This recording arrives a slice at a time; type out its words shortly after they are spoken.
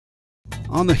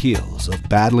On the heels of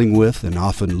battling with and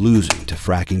often losing to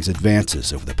fracking's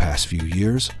advances over the past few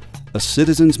years, a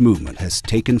citizens' movement has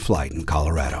taken flight in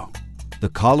Colorado. The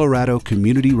Colorado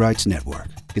Community Rights Network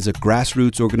is a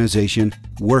grassroots organization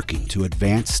working to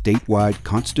advance statewide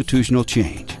constitutional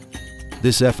change.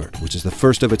 This effort, which is the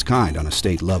first of its kind on a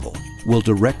state level, will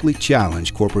directly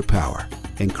challenge corporate power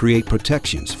and create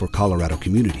protections for Colorado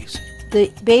communities. The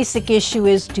basic issue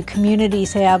is, do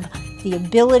communities have the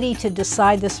ability to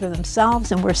decide this for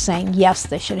themselves? And we're saying yes,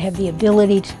 they should have the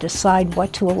ability to decide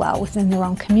what to allow within their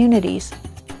own communities.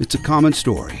 It's a common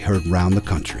story heard around the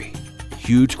country.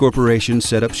 Huge corporations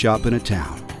set up shop in a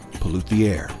town, pollute the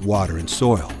air, water, and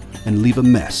soil, and leave a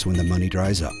mess when the money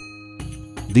dries up.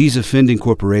 These offending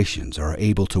corporations are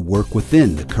able to work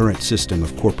within the current system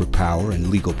of corporate power and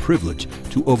legal privilege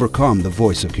to overcome the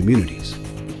voice of communities.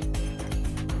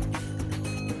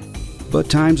 But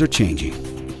times are changing.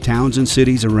 Towns and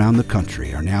cities around the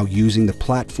country are now using the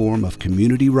platform of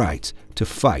community rights to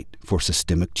fight for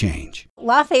systemic change.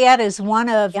 Lafayette is one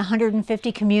of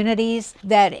 150 communities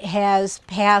that has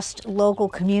passed local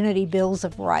community bills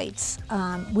of rights.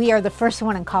 We are the first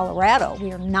one in Colorado.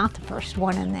 We are not the first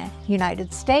one in the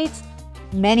United States.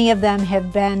 Many of them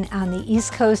have been on the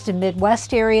East Coast and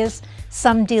Midwest areas,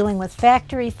 some dealing with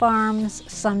factory farms,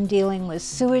 some dealing with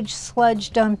sewage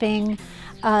sludge dumping,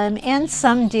 and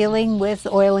some dealing with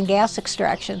oil and gas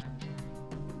extraction.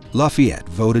 Lafayette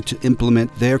voted to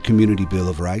implement their Community Bill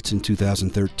of Rights in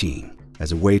 2013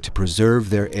 as a way to preserve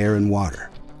their air and water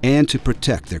and to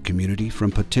protect their community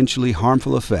from potentially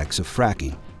harmful effects of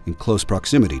fracking in close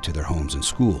proximity to their homes and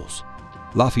schools.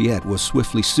 Lafayette was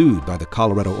swiftly sued by the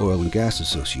Colorado Oil and Gas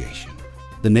Association.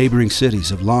 The neighboring cities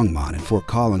of Longmont and Fort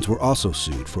Collins were also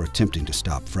sued for attempting to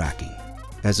stop fracking.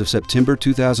 As of September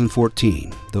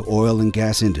 2014, the oil and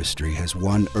gas industry has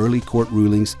won early court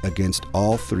rulings against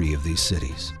all three of these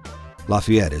cities.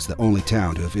 Lafayette is the only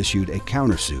town to have issued a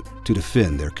countersuit to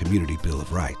defend their Community Bill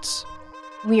of Rights.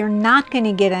 We are not going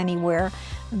to get anywhere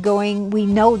going, we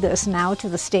know this now, to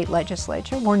the state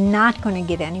legislature. We're not going to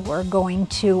get anywhere going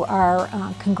to our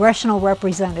congressional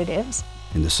representatives.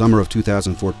 In the summer of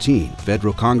 2014,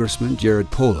 federal Congressman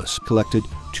Jared Polis collected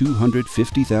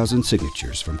 250,000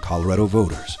 signatures from Colorado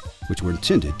voters, which were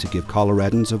intended to give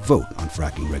Coloradans a vote on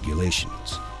fracking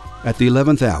regulations. At the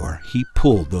 11th hour, he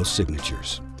pulled those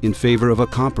signatures in favor of a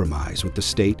compromise with the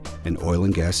state and oil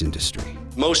and gas industry.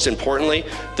 Most importantly,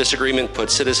 this agreement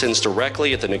puts citizens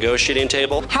directly at the negotiating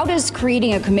table. How does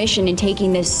creating a commission and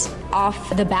taking this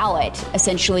off the ballot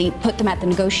essentially put them at the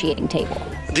negotiating table?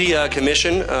 The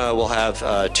commission will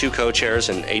have 2 co-chairs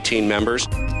and 18 members.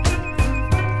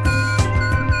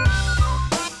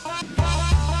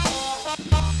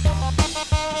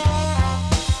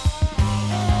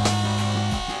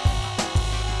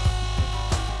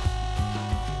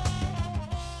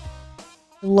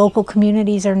 Local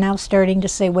communities are now starting to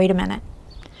say, wait a minute,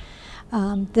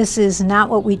 this is not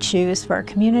what we choose for our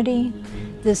community.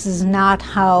 This is not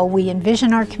how we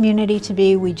envision our community to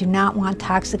be. We do not want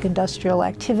toxic industrial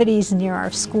activities near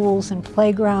our schools and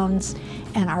playgrounds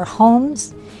and our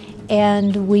homes.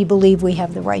 And we believe we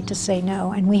have the right to say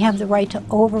no, and we have the right to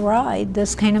override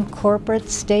this kind of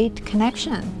corporate-state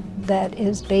connection that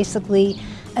is basically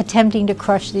attempting to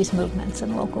crush these movements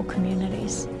in local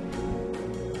communities.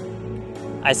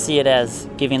 I see it as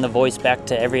giving the voice back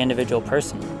to every individual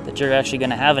person, that you're actually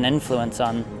going to have an influence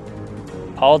on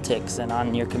politics and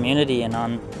on your community and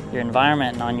on your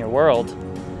environment and on your world.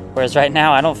 Whereas right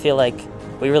now, I don't feel like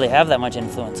we really have that much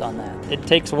influence on that. It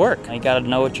takes work. You got to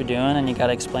know what you're doing, and you got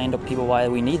to explain to people why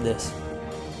we need this.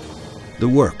 The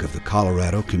work of the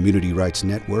Colorado Community Rights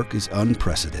Network is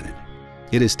unprecedented.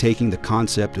 It is taking the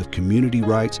concept of community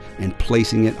rights and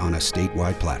placing it on a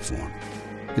statewide platform.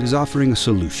 It is offering a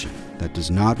solution that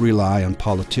does not rely on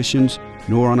politicians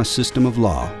nor on a system of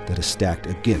law that is stacked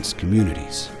against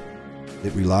communities.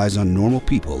 It relies on normal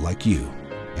people like you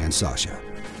and Sasha.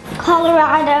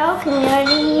 Colorado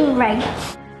Community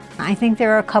Rights. I think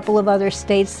there are a couple of other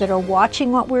states that are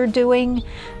watching what we're doing,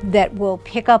 that will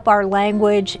pick up our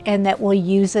language and that will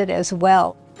use it as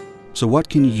well. So what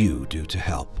can you do to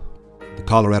help? The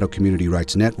Colorado Community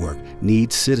Rights Network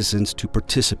needs citizens to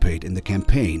participate in the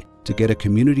campaign to get a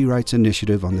community rights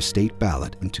initiative on the state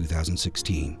ballot in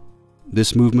 2016.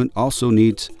 This movement also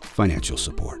needs financial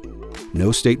support. No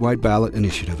statewide ballot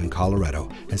initiative in Colorado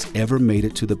has ever made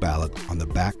it to the ballot on the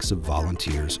backs of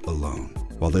volunteers alone.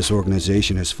 While this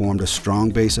organization has formed a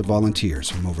strong base of volunteers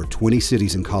from over 20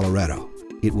 cities in Colorado,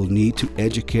 it will need to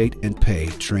educate and pay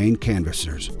trained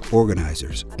canvassers,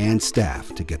 organizers, and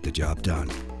staff to get the job done.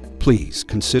 Please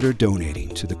consider donating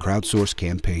to the crowdsource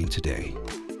campaign today.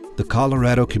 The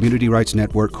Colorado Community Rights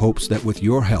Network hopes that with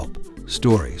your help,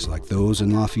 stories like those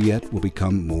in Lafayette will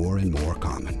become more and more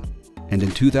common. And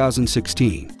in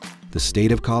 2016, the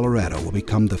state of Colorado will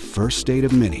become the first state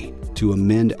of many to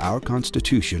amend our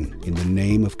Constitution in the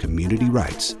name of community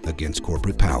rights against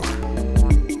corporate power.